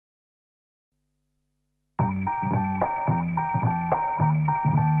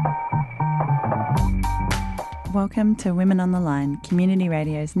Welcome to Women on the Line, Community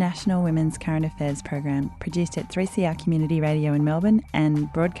Radio's national women's current affairs program, produced at 3CR Community Radio in Melbourne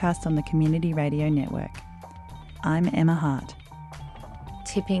and broadcast on the Community Radio Network. I'm Emma Hart.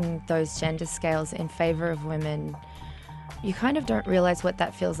 Tipping those gender scales in favour of women, you kind of don't realise what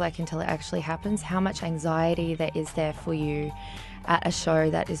that feels like until it actually happens, how much anxiety there is there for you at a show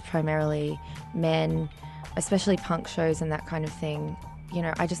that is primarily men, especially punk shows and that kind of thing. You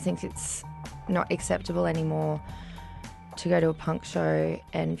know, I just think it's not acceptable anymore to go to a punk show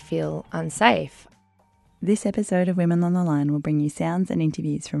and feel unsafe. This episode of Women on the Line will bring you sounds and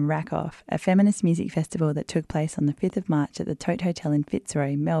interviews from Rack Off, a feminist music festival that took place on the 5th of March at the Tote Hotel in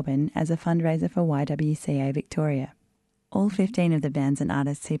Fitzroy, Melbourne, as a fundraiser for YWCA Victoria. All 15 of the bands and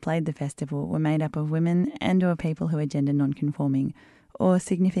artists who played the festival were made up of women and or people who are gender non-conforming, or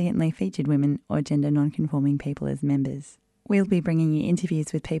significantly featured women or gender non-conforming people as members. We'll be bringing you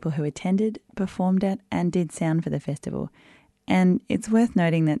interviews with people who attended, performed at and did sound for the festival. And it's worth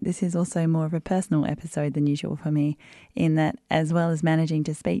noting that this is also more of a personal episode than usual for me, in that as well as managing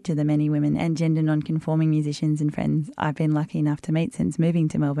to speak to the many women and gender non-conforming musicians and friends I've been lucky enough to meet since moving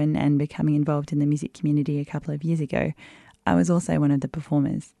to Melbourne and becoming involved in the music community a couple of years ago, I was also one of the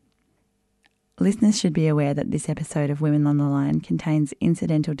performers. Listeners should be aware that this episode of Women on the Line contains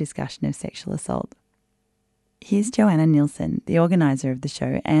incidental discussion of sexual assault. Here's Joanna Nilsson, the organiser of the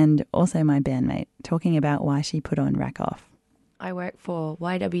show and also my bandmate, talking about why she put on Rack Off. I work for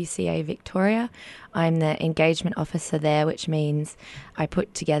YWCA Victoria. I'm the engagement officer there, which means I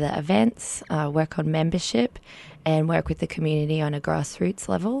put together events, work on membership and work with the community on a grassroots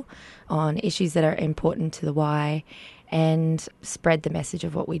level on issues that are important to the Y and spread the message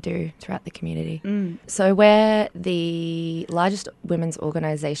of what we do throughout the community. So we're the largest women's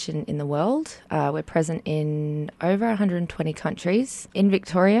organisation in the world. We're present in over 120 countries. In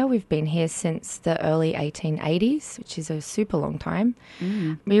Victoria, we've been here since the early 1880s, which is a super long time.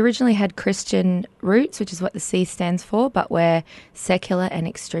 We originally had Christian roots, which is what the C stands for, but we're secular and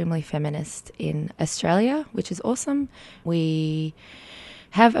extremely feminist in Australia, which is awesome. We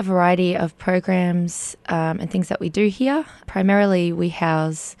have a variety of programs and things that we do here. Primarily, we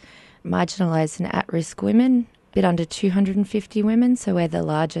house marginalised and at-risk women, a bit under 250 women, so we're the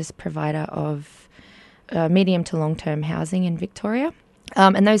largest provider of medium to long-term housing in Victoria.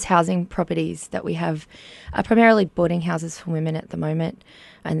 And those housing properties that we have are primarily boarding houses for women at the moment,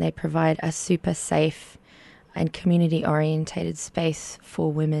 and they provide a super safe and community-orientated space for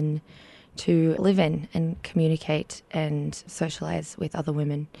women to live in and communicate and socialise with other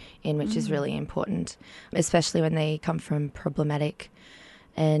women in, which is really important, especially when they come from problematic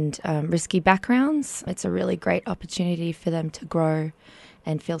and risky backgrounds. It's a really great opportunity for them to grow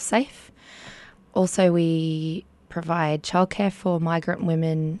and feel safe. Also, we provide childcare for migrant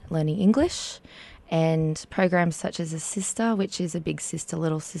women learning English and programs such as Assista, which is a Big Sister,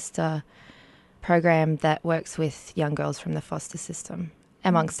 Little Sister program that works with young girls from the foster system,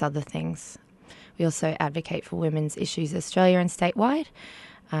 amongst other things. We also advocate for women's issues Australia and statewide,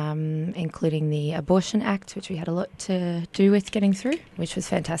 including the Abortion Act, which we had a lot to do with getting through, which was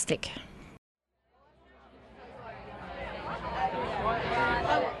fantastic.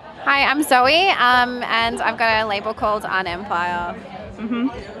 Hi, I'm Zoe, and I've got a label called Unempire.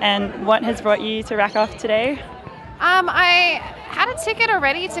 And what has brought you to Rack Off today? I had a ticket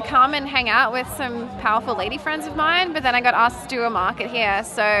already to come and hang out with some powerful lady friends of mine, but then I got asked to do a market here,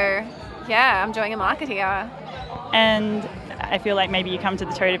 so yeah, I'm doing a market here. And I feel like maybe you come to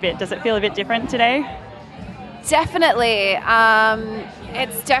the Tote a bit. Does it feel a bit different today? Definitely.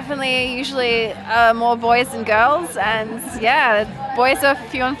 It's definitely usually more boys than girls, and yeah, boys are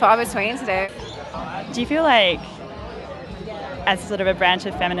few and far between today. Do you feel like, as sort of a branch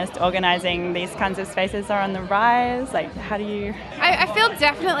of feminist organising, these kinds of spaces are on the rise? Like, how do you... I feel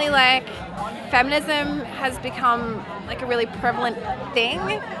definitely like feminism has become like a really prevalent thing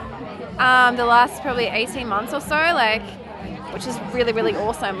the last probably 18 months or so, like, which is really, really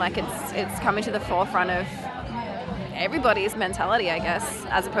awesome. Like, it's coming to the forefront of everybody's mentality, I guess,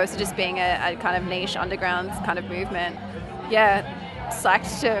 as opposed to just being a kind of niche underground kind of movement. Yeah,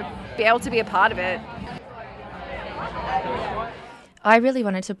 psyched to be able to be a part of it. I really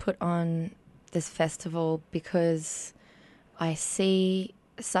wanted to put on this festival because I see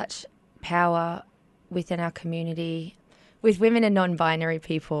such power within our community with women and non-binary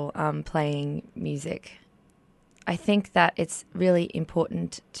people playing music. I think that it's really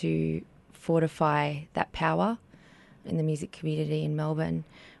important to fortify that power in the music community in Melbourne,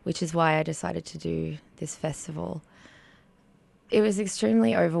 which is why I decided to do this festival. It was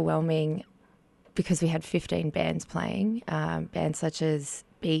extremely overwhelming because we had 15 bands playing, bands such as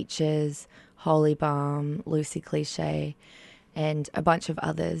Beaches, Holy Balm, Lucy Cliche, and a bunch of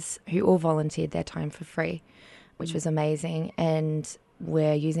others who all volunteered their time for free, which was amazing. And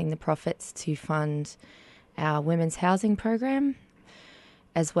we're using the profits to fund our women's housing program,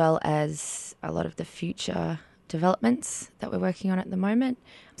 as well as a lot of the future developments that we're working on at the moment,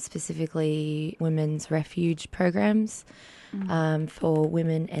 specifically women's refuge programs for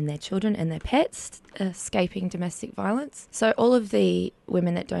women and their children and their pets escaping domestic violence. So all of the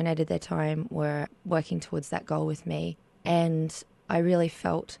women that donated their time were working towards that goal with me, and I really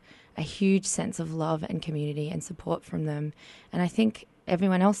felt a huge sense of love and community and support from them. And I think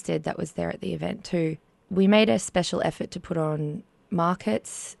everyone else did that was there at the event too. We made a special effort to put on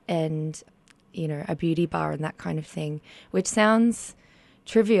markets and, you know, a beauty bar and that kind of thing, which sounds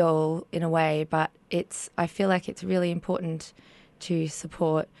trivial in a way, but I feel like it's really important to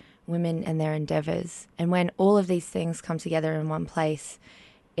support women and their endeavours. And when all of these things come together in one place,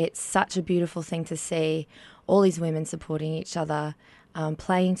 it's such a beautiful thing to see all these women supporting each other,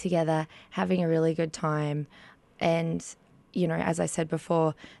 playing together, having a really good time. And, you know, as I said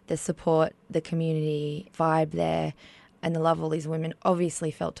before, the support, the community vibe there, and the love all these women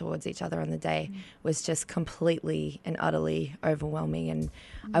obviously felt towards each other on the day was just completely and utterly overwhelming. And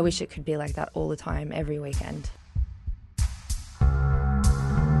I wish it could be like that all the time, every weekend.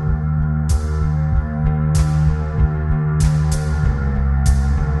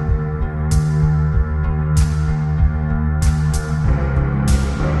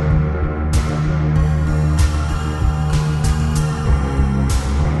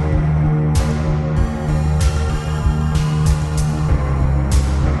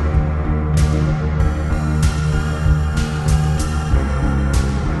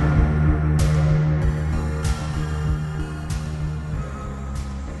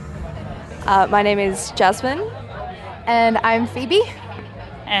 My name is Jasmine. And I'm Phoebe.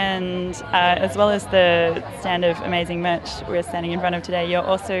 And as well as the stand of amazing merch we're standing in front of today, you're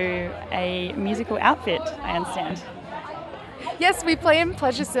also a musical outfit, I understand. Yes, we play in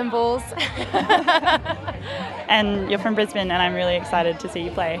Pleasure Symbols. And you're from Brisbane, and I'm really excited to see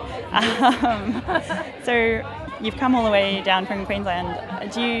you play. So you've come all the way down from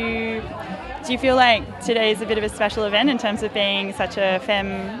Queensland. Do you feel like today is a bit of a special event in terms of being such a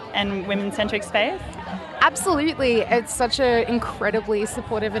femme and women-centric space? Absolutely. It's such an incredibly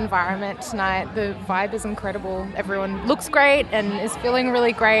supportive environment tonight. The vibe is incredible. Everyone looks great and is feeling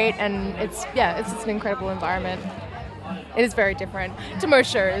really great, and it's just an incredible environment. It is very different to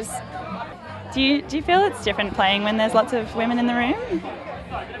most shows. Do you feel it's different playing when there's lots of women in the room?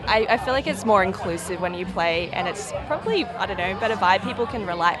 I feel like it's more inclusive when you play, and it's probably, better vibe. People can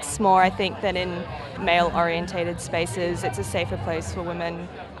relax more, I think, than in male-orientated spaces. It's a safer place for women.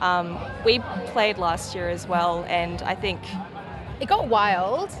 We played last year as well, and I think It got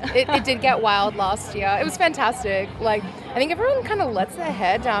wild. It did get wild last year. It was fantastic. Like, I think everyone kind of lets their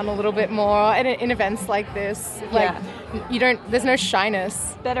hair down a little bit more in events like this. Like, there's no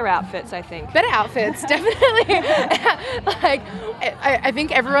shyness. better outfits, I think. Better outfits, definitely. Like, I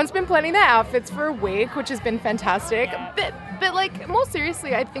think everyone's been planning their outfits for a week, which has been fantastic. But like, more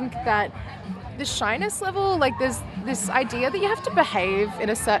seriously, I think that the shyness level, like, there's this idea that you have to behave in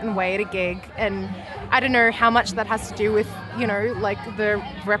a certain way at a gig, and I don't know how much that has to do with, like the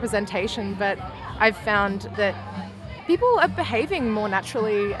representation, but I've found that people are behaving more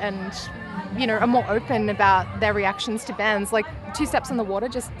naturally and, are more open about their reactions to bands. Like, Two Steps in the Water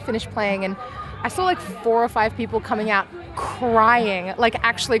just finished playing, and I saw like 4 or 5 people coming out crying, like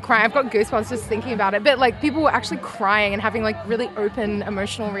actually crying. I've got goosebumps just thinking about it, but like people were actually crying and having like really open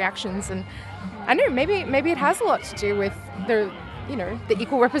emotional reactions. And I don't know, maybe it has a lot to do with the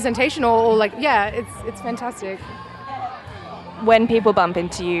equal representation or like, it's fantastic. When people bump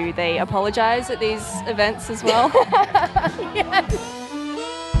into you, they apologise at these events as well. Yes.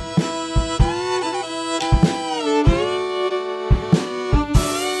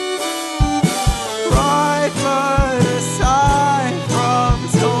 Aside from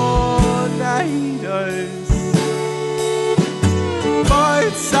tornadoes,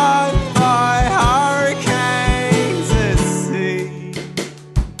 both sunk by hurricanes at sea.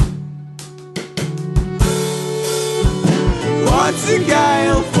 What's a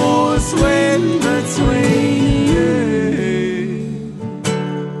gale force wind between you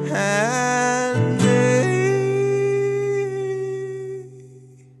and me?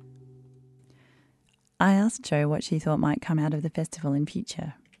 I asked Jo what she thought might come out of the festival in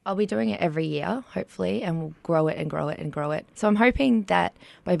future. I'll be doing it every year, hopefully, and we'll grow it and grow it and grow it. So I'm hoping that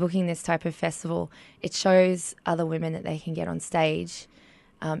by booking this type of festival, it shows other women that they can get on stage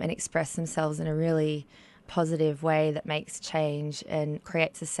and express themselves in a really positive way that makes change and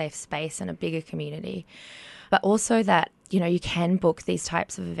creates a safe space and a bigger community. But also that, you can book these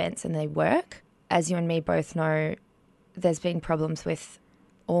types of events and they work. As you and me both know, there's been problems with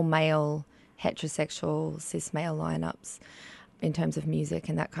all male, heterosexual, cis male lineups in terms of music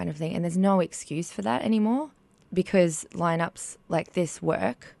and that kind of thing. And there's no excuse for that anymore because lineups like this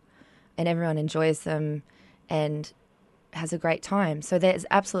work and everyone enjoys them and has a great time. So there's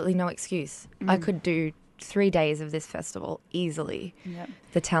absolutely no excuse. I could do 3 days of this festival easily. Yep.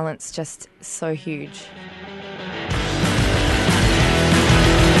 The talent's just so huge.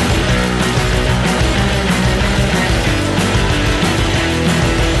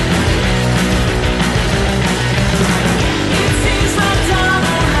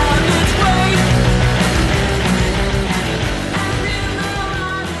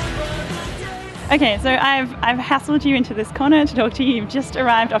 Okay, so I've hassled you into this corner to talk to you. You've just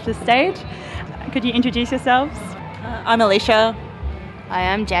arrived off the stage. Could you introduce yourselves? I'm Alicia.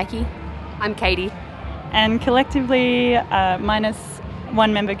 Hi, I'm Jackie. I'm Katie. And collectively, minus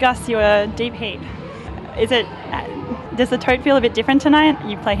one member, Gus, you are Deep Heat. Does the Tote feel a bit different tonight?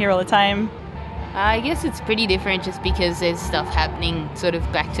 You play here all the time. I guess it's pretty different just because there's stuff happening sort of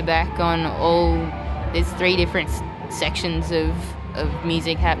back to back on all... There's 3 different sections of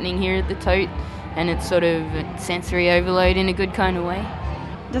music happening here at the Tote, and it's sort of a sensory overload in a good kind of way.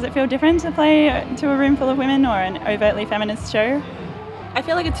 Does it feel different to play to a room full of women or an overtly feminist show? I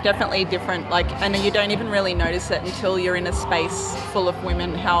feel like it's definitely different, and you don't even really notice it until you're in a space full of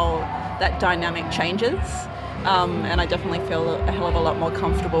women, how that dynamic changes. And I definitely feel a hell of a lot more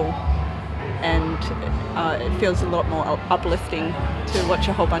comfortable, and it feels a lot more uplifting to watch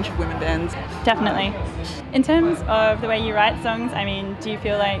a whole bunch of women bands. Definitely. In terms of the way you write songs, do you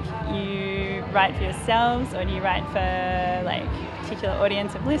feel like you write for yourselves or do you write for a particular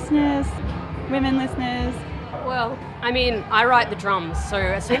audience of listeners, women listeners? Well, I write the drums, so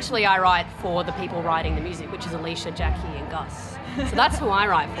essentially I write for the people writing the music, which is Alicia, Jackie and Gus. So that's who I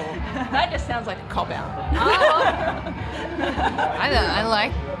write for. That just sounds like a cop-out. I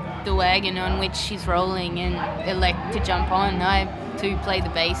like the wagon on which she's rolling and elect to jump on. I too play the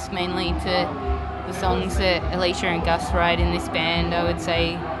bass mainly to the songs that Alicia and Gus write in this band. I would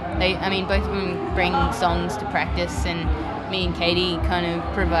say both of them bring songs to practice, and me and Katie kind of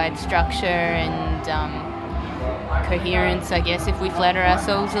provide structure and coherence, I guess, if we flatter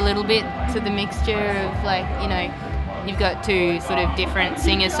ourselves a little bit, to the mixture of you've got 2 sort of different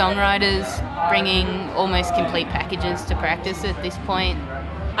singer-songwriters bringing almost complete packages to practice at this point.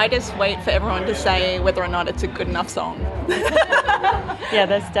 I just wait for everyone to say whether or not it's a good enough song. Yeah,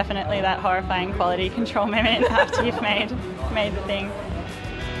 there's definitely that horrifying quality control moment after you've made the thing.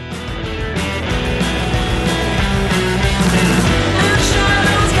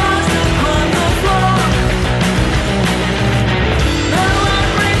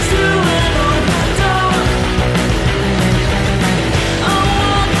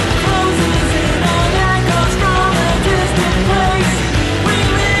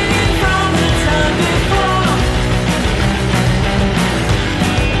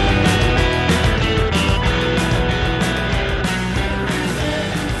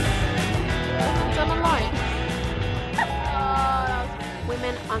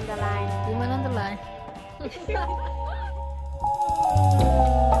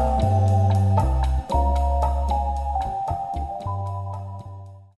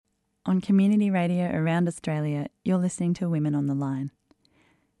 On community radio around Australia, you're listening to Women on the Line.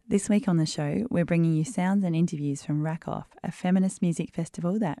 This week on the show, we're bringing you sounds and interviews from Rack Off, a feminist music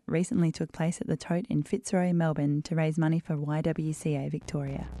festival that recently took place at the Tote in Fitzroy, Melbourne, to raise money for YWCA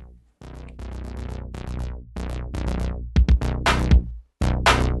Victoria.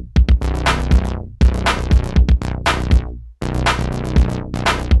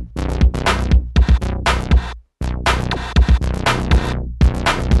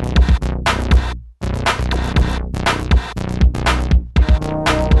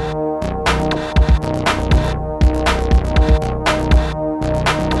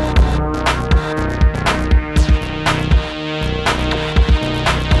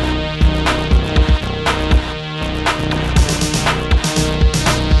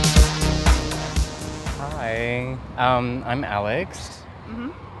 I'm Alex. Mm-hmm.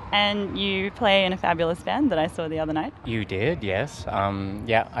 And you play in a fabulous band that I saw the other night. You did, yes.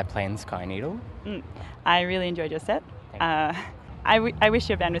 I play in Sky Needle. I really enjoyed your set. I wish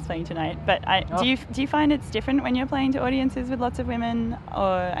your band was playing tonight, but do you find it's different when you're playing to audiences with lots of women,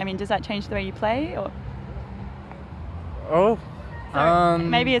 or does that change the way you play? Or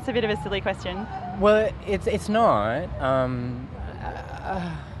maybe it's a bit of a silly question. Well, it's not.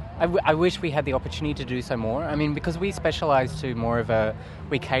 I wish we had the opportunity to do so more. I mean, because we specialise to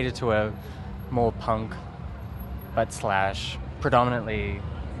we cater to a more punk, but / predominantly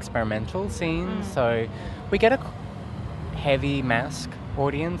experimental scene. So we get a heavy mask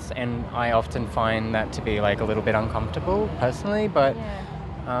audience, and I often find that to be like a little bit uncomfortable personally. But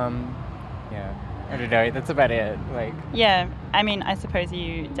I don't know. That's about it. Like, yeah, I mean, I suppose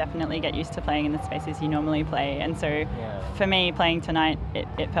you definitely get used to playing in the spaces you normally play, and so for me, playing tonight,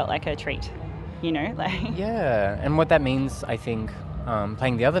 it felt like a treat, like. Yeah, and what that means, I think,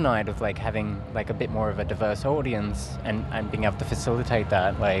 playing the other night of like having like a bit more of a diverse audience and being able to facilitate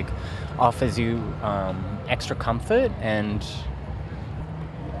that, like, offers you extra comfort and.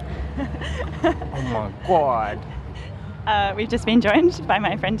 Oh my god. We've just been joined by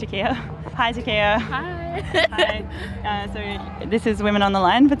my friend Takia. Hi, Takia. Hi. Hi. So this is Women on the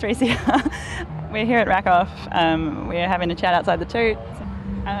Line for 3CR. We're here at Rack-Off. We're having a chat outside the tote.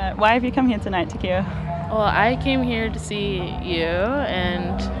 Why have you come here tonight, Takia? Well, I came here to see you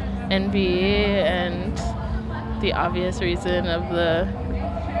and NB and the obvious reason of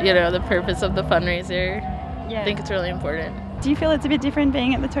the purpose of the fundraiser. Yeah. I think it's really important. Do you feel it's a bit different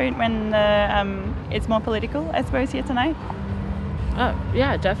being at the tote when it's more political, I suppose, here tonight?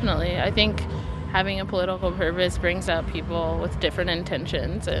 Yeah, definitely. I think having a political purpose brings out people with different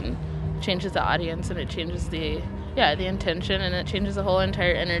intentions and changes the audience, and it changes the intention, and it changes the whole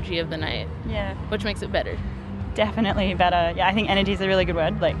entire energy of the night. Yeah. Which makes it better. Definitely better. Yeah, I think energy is a really good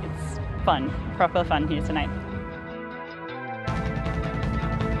word. Like, it's fun, proper fun here tonight.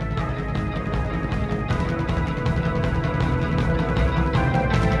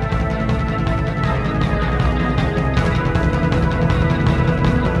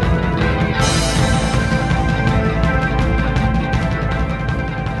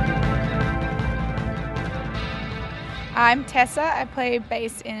 I'm Tessa, I play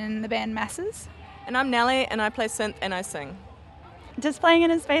bass in the band Masses. And I'm Nellie, and I play synth and I sing. Does playing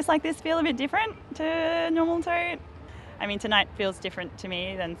in a space like this feel a bit different to normal tote? I mean, tonight feels different to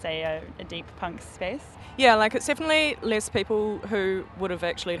me than, say, a deep punk space. Yeah, like, it's definitely less people who would have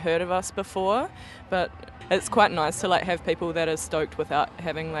actually heard of us before, but it's quite nice to like have people that are stoked without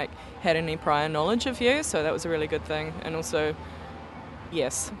having like had any prior knowledge of you, so that was a really good thing. And also,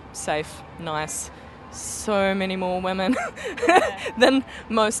 yes, safe, nice. So many more women than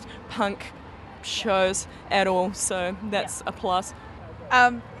most punk shows at all, so that's a plus.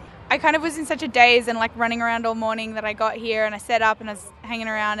 I kind of was in such a daze and like running around all morning that I got here and I set up and I was hanging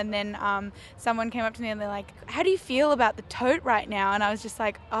around, and then someone came up to me and they're like, how do you feel about the tote right now? And I was just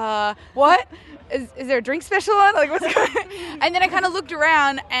like, what? Is there a drink special on? Like, what's going on? And then I kind of looked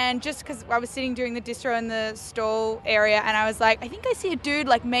around, and just because I was sitting during the distro in the stall area, and I was like, I think I see a dude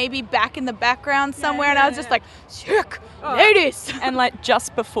like maybe back in the background somewhere, and I was just like, sick, ladies. And like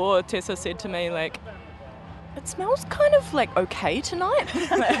just before Tessa said to me, like, it smells kind of like okay tonight.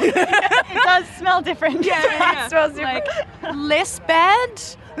 It does smell different. Yeah. It smells different. Like, less bad.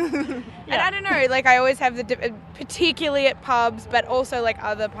 And I don't know, like I always have particularly at pubs, but also like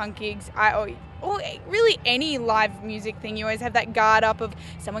other punk gigs, or really any live music thing, you always have that guard up of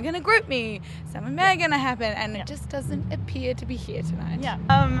someone going to group me, something bad going to happen, and it just doesn't appear to be here tonight. Yeah.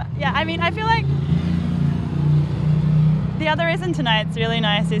 I mean, I feel like the other reason tonight's really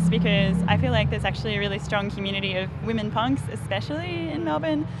nice is because I feel like there's actually a really strong community of women punks, especially in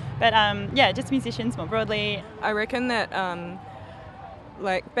Melbourne, but just musicians more broadly. I reckon that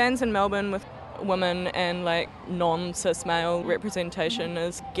like bands in Melbourne with women and like non-cis male representation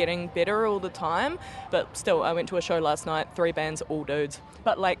is getting better all the time, but still I went to a show last night, 3 bands, all dudes,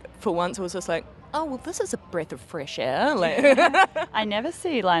 but like for once it was just like, oh well, this is a breath of fresh air. Like, I never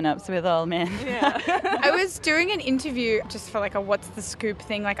see lineups with all men. I was doing an interview just for like a what's the scoop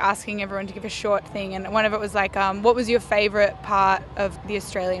thing, like asking everyone to give a short thing, and one of it was like, what was your favourite part of the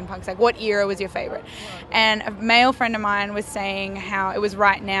Australian punks? Like, what era was your favourite? And a male friend of mine was saying how it was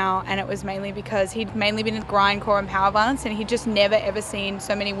Right Now, and it was mainly because he'd mainly been in grindcore and power violence, and he'd just never ever seen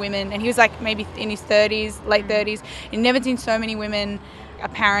so many women, and he was like maybe in his 30s, late 30s, he'd never seen so many women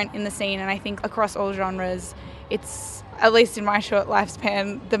apparent in the scene. And I think across all genres, it's, at least in my short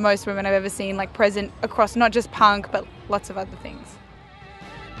lifespan, the most women I've ever seen like present across not just punk but lots of other things.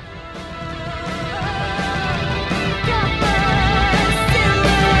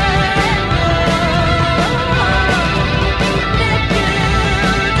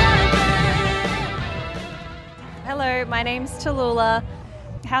 Hello, my name's Tallulah.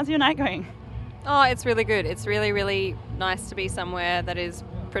 How's your night going? Oh, it's really good. It's really, really nice to be somewhere that is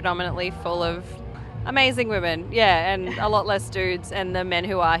predominantly full of Amazing women, yeah, and a lot less dudes. And the men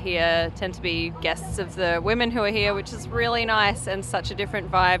who are here tend to be guests of the women who are here, which is really nice and such a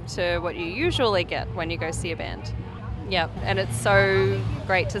different vibe to what you usually get when you go see a band. Yeah, and it's so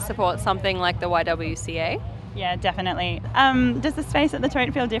great to support something like the YWCA. Yeah, definitely. Does the space at the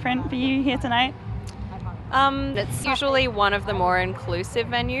Tote feel different for you here tonight? It's usually one of the more inclusive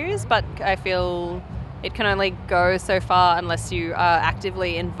venues, but I feel it can only go so far unless you are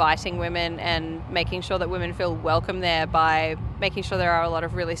actively inviting women and making sure that women feel welcome there by making sure there are a lot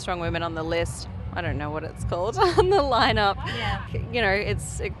of really strong women on the list. I don't know what it's called on the lineup. Yeah. You know,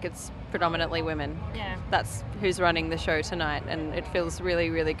 it's predominantly women. Yeah. That's who's running the show tonight, and it feels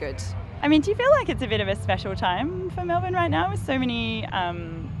really, really good. I mean, do you feel like it's a bit of a special time for Melbourne right now with so many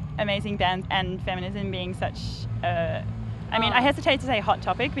amazing bands and feminism being such a... I mean, I hesitate to say hot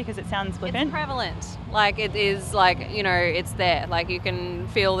topic because it sounds flippant. It's prevalent. Like, it is, like, you know, it's there. Like, you can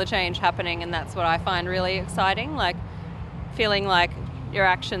feel the change happening, and that's what I find really exciting. Like, feeling like your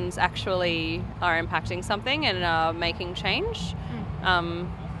actions actually are impacting something and are making change.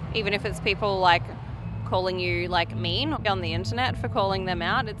 Even if it's people, like, calling you, like, mean on the internet for calling them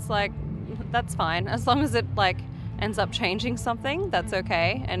out, it's like, that's fine. As long as it, like, ends up changing something, that's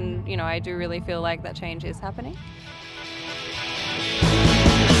okay. And, you know, I do really feel like that change is happening.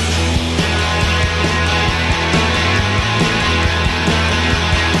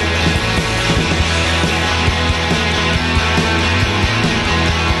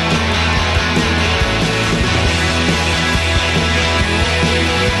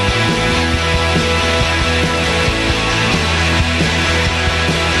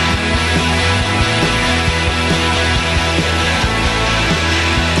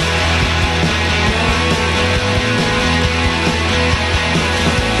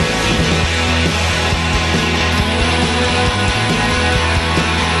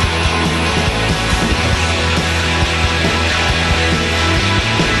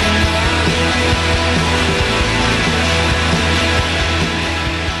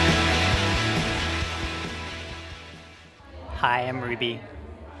 Hi, I'm Ruby.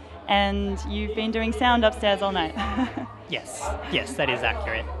 And you've been doing sound upstairs all night. Yes, that is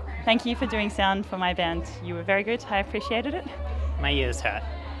accurate. Thank you for doing sound for my band. You were very good. I appreciated it. My ears hurt.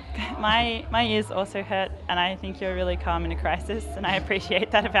 My ears also hurt, and I think you're really calm in a crisis, and I appreciate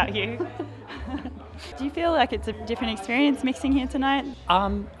that about you. Do you feel like it's a different experience mixing here tonight?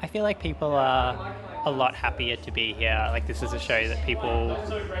 I feel like people are a lot happier to be here. Like, this is a show that people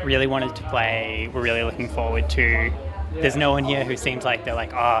really wanted to play, were really looking forward to. There's no one here who seems like they're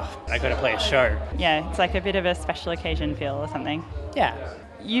like, oh, I got to play a show. Yeah, it's like a bit of a special occasion feel or something. Yeah.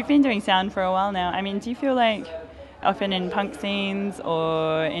 You've been doing sound for a while now. I mean, do you feel like often in punk scenes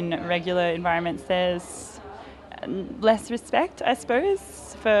or in regular environments there's less respect, I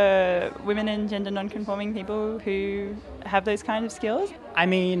suppose, for women and gender non-conforming people who have those kind of skills? I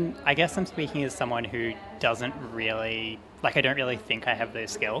mean, I guess I'm speaking as someone who doesn't really... Like, I don't really think I have those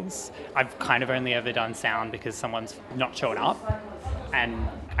skills. I've kind of only ever done sound because someone's not shown up. And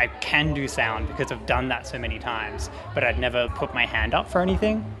I can do sound because I've done that so many times, but I'd never put my hand up for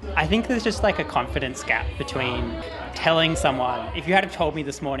anything. I think there's just like a confidence gap between telling someone, if you had told me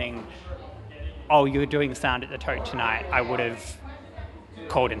this morning, oh, you're doing sound at the Tote tonight, I would have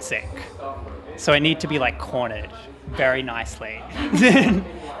called in sick. So I need to be like cornered very nicely.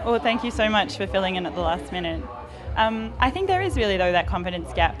 Well, thank you so much for filling in at the last minute. I think there is really, though, that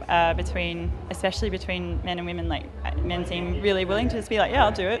confidence gap especially between men and women. Like, men seem really willing to just be like, yeah,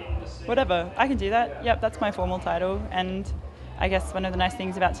 I'll do it. Whatever, I can do that. Yep, that's my formal title. And I guess one of the nice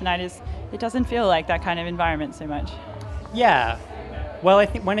things about tonight is it doesn't feel like that kind of environment so much. Yeah. Well, I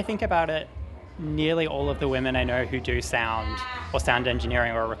think when I think about it, nearly all of the women I know who do sound or sound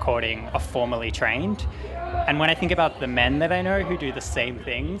engineering or recording are formally trained. And when I think about the men that I know who do the same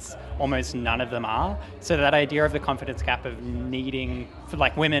things, almost none of them are. So that idea of the confidence gap of needing, for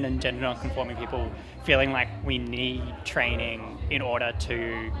like women and gender non-conforming people, feeling like we need training in order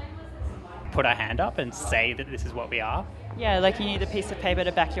to put our hand up and say that this is what we are. Yeah, like you need a piece of paper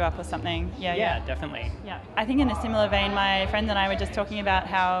to back you up or something. Yeah, definitely. Yeah, I think in a similar vein, my friend and I were just talking about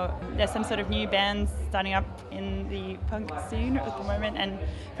how there's some sort of new bands starting up in the punk scene at the moment, and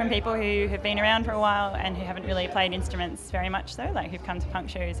from people who have been around for a while and who haven't really played instruments very much so, like who've come to punk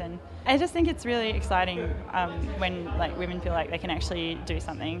shows. And I just think it's really exciting when like women feel like they can actually do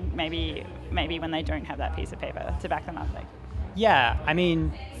something, maybe when they don't have that piece of paper to back them up. Like. Yeah, I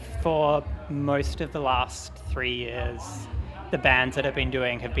mean, for most of the last 3 years, the bands that I've been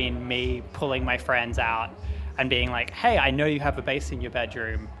doing have been me pulling my friends out and being like, hey, I know you have a bass in your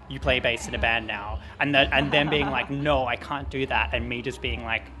bedroom, you play bass in a band now, and then being like, no, I can't do that, and me just being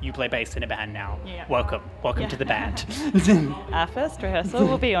like, you play bass in a band now, welcome to the band. Our first rehearsal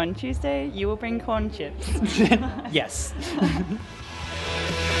will be on Tuesday. You will bring corn chips. Yes.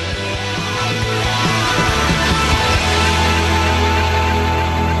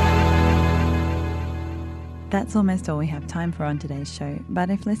 That's almost all we have time for on today's show, but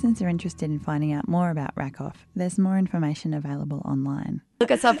if listeners are interested in finding out more about Rakoff, there's more information available online. Look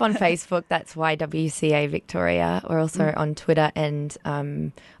us up on Facebook, that's YWCA Victoria. We're also on Twitter, and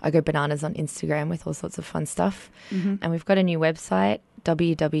I go bananas on Instagram with all sorts of fun stuff. And we've got a new website,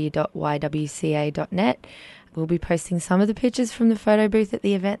 www.ywca.net. We'll be posting some of the pictures from the photo booth at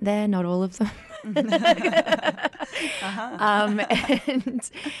the event there, not all of them. And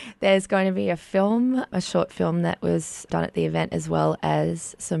there's going to be a short film that was done at the event, as well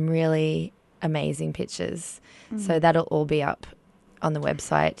as some really amazing pictures. So that'll all be up on the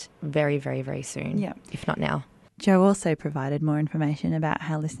website very, very, very soon, if not now. Jo also provided more information about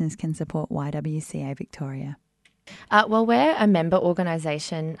how listeners can support YWCA Victoria. Well, we're a member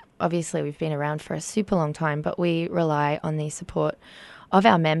organisation. Obviously, we've been around for a super long time, but we rely on the support of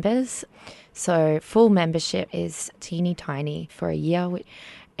our members. So full membership is teeny tiny for a year.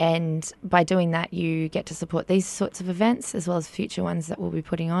 And by doing that, you get to support these sorts of events as well as future ones that we'll be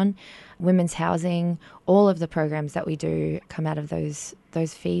putting on. Women's housing, all of the programs that we do come out of those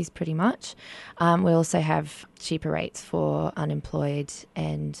fees pretty much. We also have cheaper rates for unemployed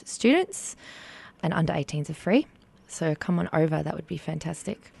and students, and under 18s are free. So come on over, that would be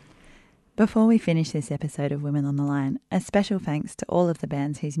fantastic. Before we finish this episode of Women on the Line, a special thanks to all of the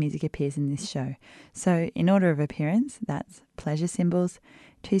bands whose music appears in this show. So in order of appearance, that's Pleasure Symbols,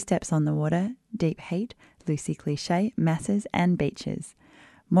 Two Steps on the Water, Deep Heat, Lucy Cliche, Masses and Beaches.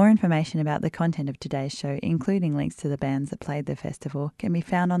 More information about the content of today's show, including links to the bands that played the festival, can be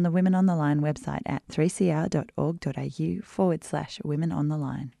found on the Women on the Line website at 3cr.org.au/Women on the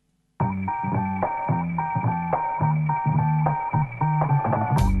Line.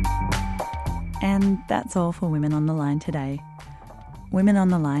 And that's all for Women on the Line today. Women on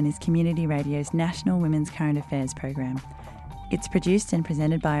the Line is Community Radio's national women's current affairs program. It's produced and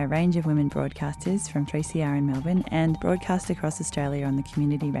presented by a range of women broadcasters from 3CR in Melbourne and broadcast across Australia on the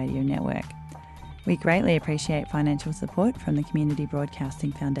Community Radio Network. We greatly appreciate financial support from the Community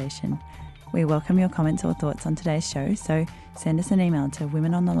Broadcasting Foundation. We welcome your comments or thoughts on today's show, so send us an email to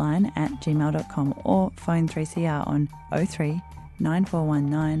womenontheline@gmail.com or phone 3CR on 03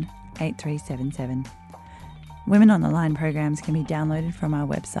 9419 8377. Women on the Line programs can be downloaded from our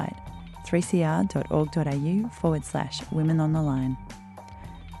website, 3cr.org.au/Women on the Line.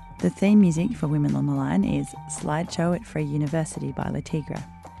 The theme music for Women on the Line is Slideshow at Free University by Latigra.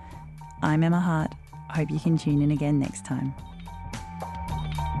 I'm Emma Hart. I hope you can tune in again next time.